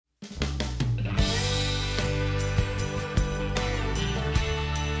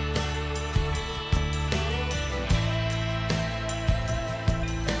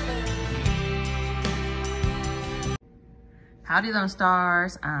Howdy Lone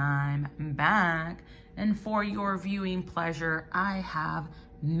Stars, I'm back. And for your viewing pleasure, I have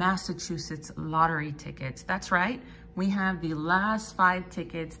Massachusetts lottery tickets. That's right, we have the last 5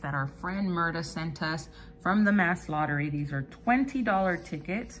 tickets that our friend Mirta sent us from the Mass Lottery. These are $20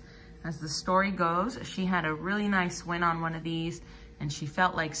 tickets. As the story goes, she had a really nice win on one of these, and she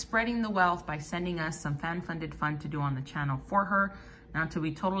felt like spreading the wealth by sending us some fan-funded fun to do on the channel for her. Now, to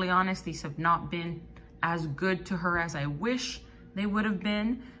be totally honest, these have not been as good to her as I wish they would have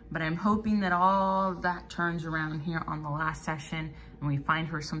been, but I'm hoping that all of that turns around here on the last session and we find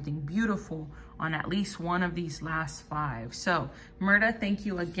her something beautiful on at least one of these last 5. So Mirta, thank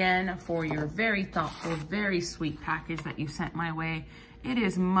you again for your very thoughtful, very sweet package that you sent my way. It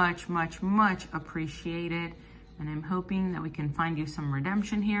is much, much, much appreciated. And I'm hoping that we can find you some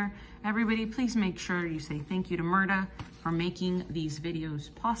redemption here. Everybody, please make sure you say thank you to Mirta for making these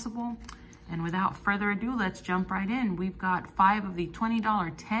videos possible. And without further ado, let's jump right in. We've got 5 of the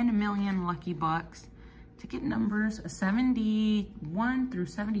 $20 10 million lucky bucks. Ticket numbers 71 through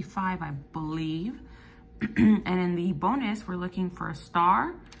 75, I believe. And in the bonus, we're looking for a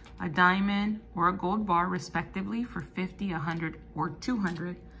star, a diamond, or a gold bar, respectively, for 50, 100, or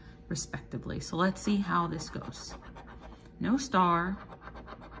 200, respectively. So let's see how this goes. No star,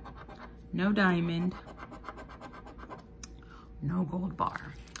 no diamond, no gold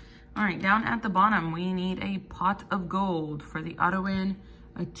bar. All right, down at the bottom, we need a pot of gold for the auto win,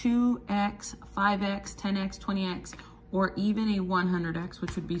 a 2x, 5x, 10x, 20x, or even a 100x,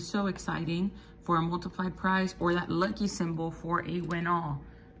 which would be so exciting for a multiplied prize, or that lucky symbol for a win all.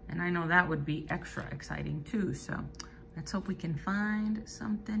 And I know that would be extra exciting too. So let's hope we can find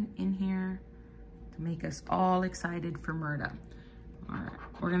something in here to make us all excited for Mirta. All right,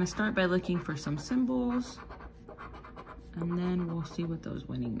 we're gonna start by looking for some symbols, and then we'll see what those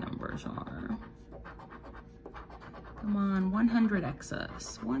winning numbers are. Come on,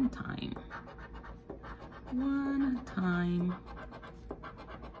 100x's, one time. One time.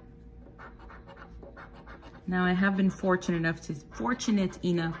 Now I have been fortunate enough to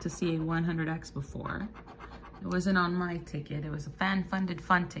see a 100x before. It wasn't on my ticket, it was a fan-funded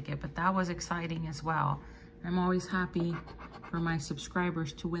fun ticket, but that was exciting as well. I'm always happy for my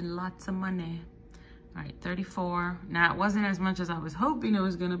subscribers to win lots of money. All right, 34. Now, it wasn't as much as I was hoping it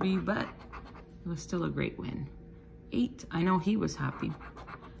was gonna be, but it was still a great win. 8, I know he was happy.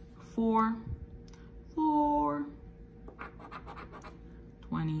 4,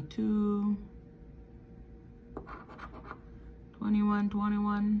 22,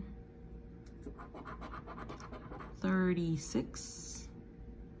 21, 36,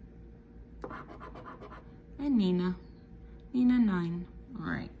 and Nina 9. All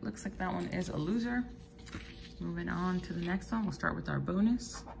right, looks like that one is a loser. Moving on to the next one, we'll start with our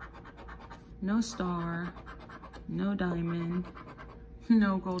bonus. No star, no diamond,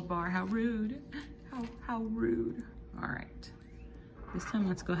 no gold bar. How rude, how rude. All right, this time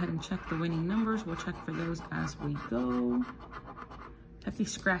let's go ahead and check the winning numbers. We'll check for those as we go. Peppy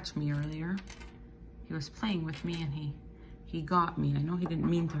scratched me earlier. He was playing with me and he got me. I know he didn't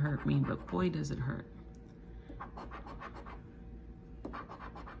mean to hurt me, but boy, does it hurt.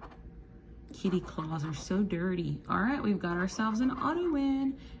 Kitty claws are so dirty. All right, we've got ourselves an auto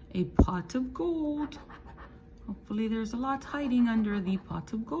win, a pot of gold. Hopefully there's a lot hiding under the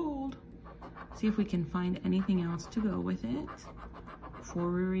pot of gold. See if we can find anything else to go with it before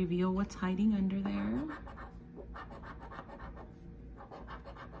we reveal what's hiding under there.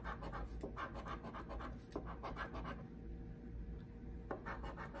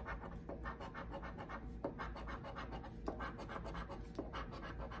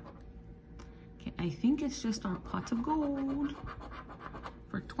 I think it's just our pot of gold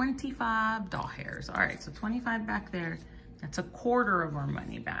for $25. All right, so 25 back there. That's a quarter of our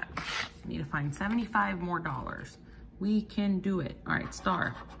money back. We need to find 75 more dollars. We can do it. All right,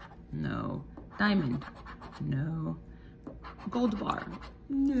 star, no. Diamond, no. Gold bar,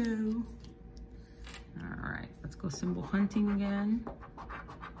 no. All right, let's go symbol hunting again.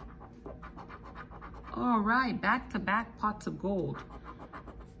 All right, back-to-back pots of gold.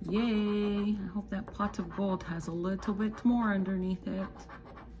 Yay, I hope that pot of gold has a little bit more underneath it.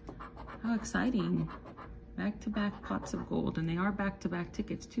 How exciting. Back-to-back pots of gold, and they are back-to-back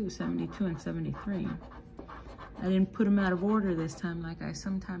tickets too, 72 and 73. I didn't put them out of order this time like I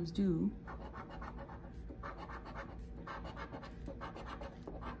sometimes do.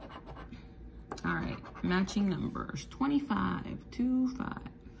 All right, matching numbers, 25 to 5.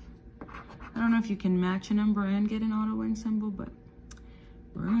 I don't know if you can match a number and get an auto win symbol, but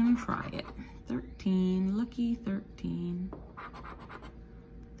we're gonna try it. 13, lucky 13.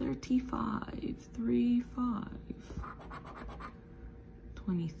 35, 3, 5.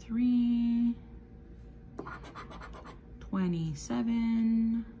 23,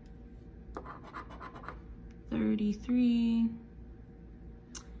 27, 33,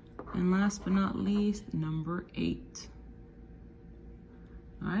 and last but not least, number 8.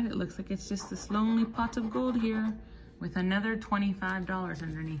 All right, it looks like it's just this lonely pot of gold here with another $25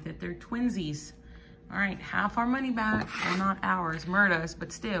 underneath it. They're twinsies. All right, half our money back. Well, not ours, Mirta's,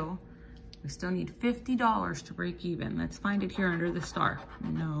 but still. We still need $50 to break even. Let's find it here under the star.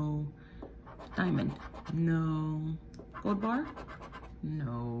 No. Diamond. No. Gold bar?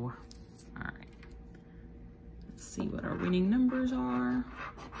 No. All right. Let's see what our winning numbers are.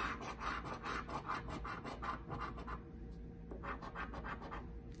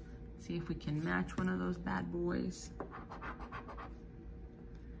 See if we can match one of those bad boys.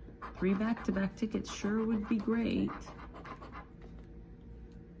 3 back-to-back tickets sure would be great.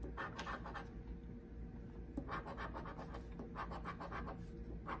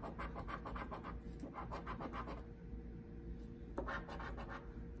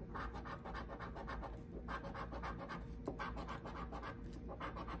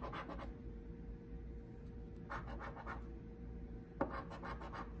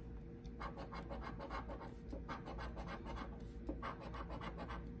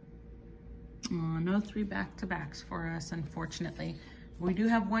 No 3 back-to-backs for us, unfortunately. We do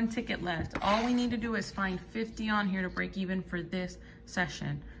have 1 ticket left. All we need to do is find 50 on here to break even for this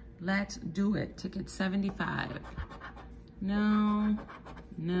session. Let's do it. Ticket 75. No,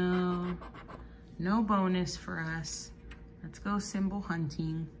 no, no bonus for us. Let's go symbol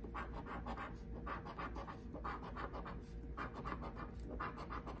hunting.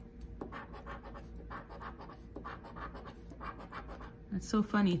 That's so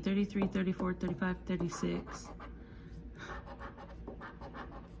funny. 33, 34, 35, 36.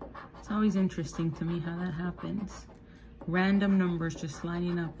 It's always interesting to me how that happens. Random numbers just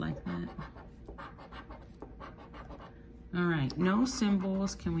lining up like that. All right, no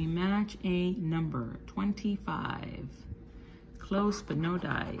symbols. Can we match a number? 25. Close, but no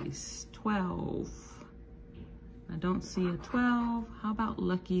dice. 12. I don't see a 12. How about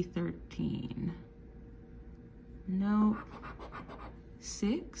lucky 13? Nope.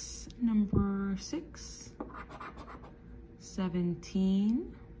 6, number 6,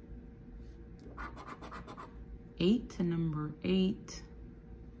 17, 8 to number 8,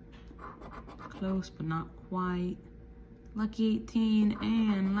 close but not quite, lucky 18,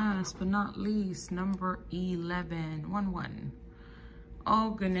 and last but not least, number 11, 1, 1.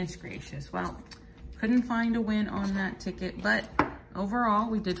 Oh, goodness gracious. Well, couldn't find a win on that ticket, but overall,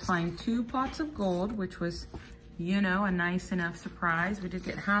 we did find 2 pots of gold, which was, you know, a nice enough surprise. We did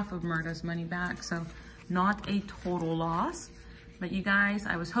get half of Mirta's money back, so not a total loss. But you guys,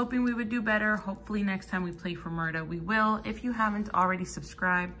 I was hoping we would do better. Hopefully next time we play for Mirta, we will. If you haven't already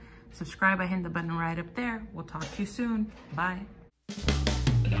subscribed, subscribe by hitting the button right up there. We'll talk to you soon. Bye.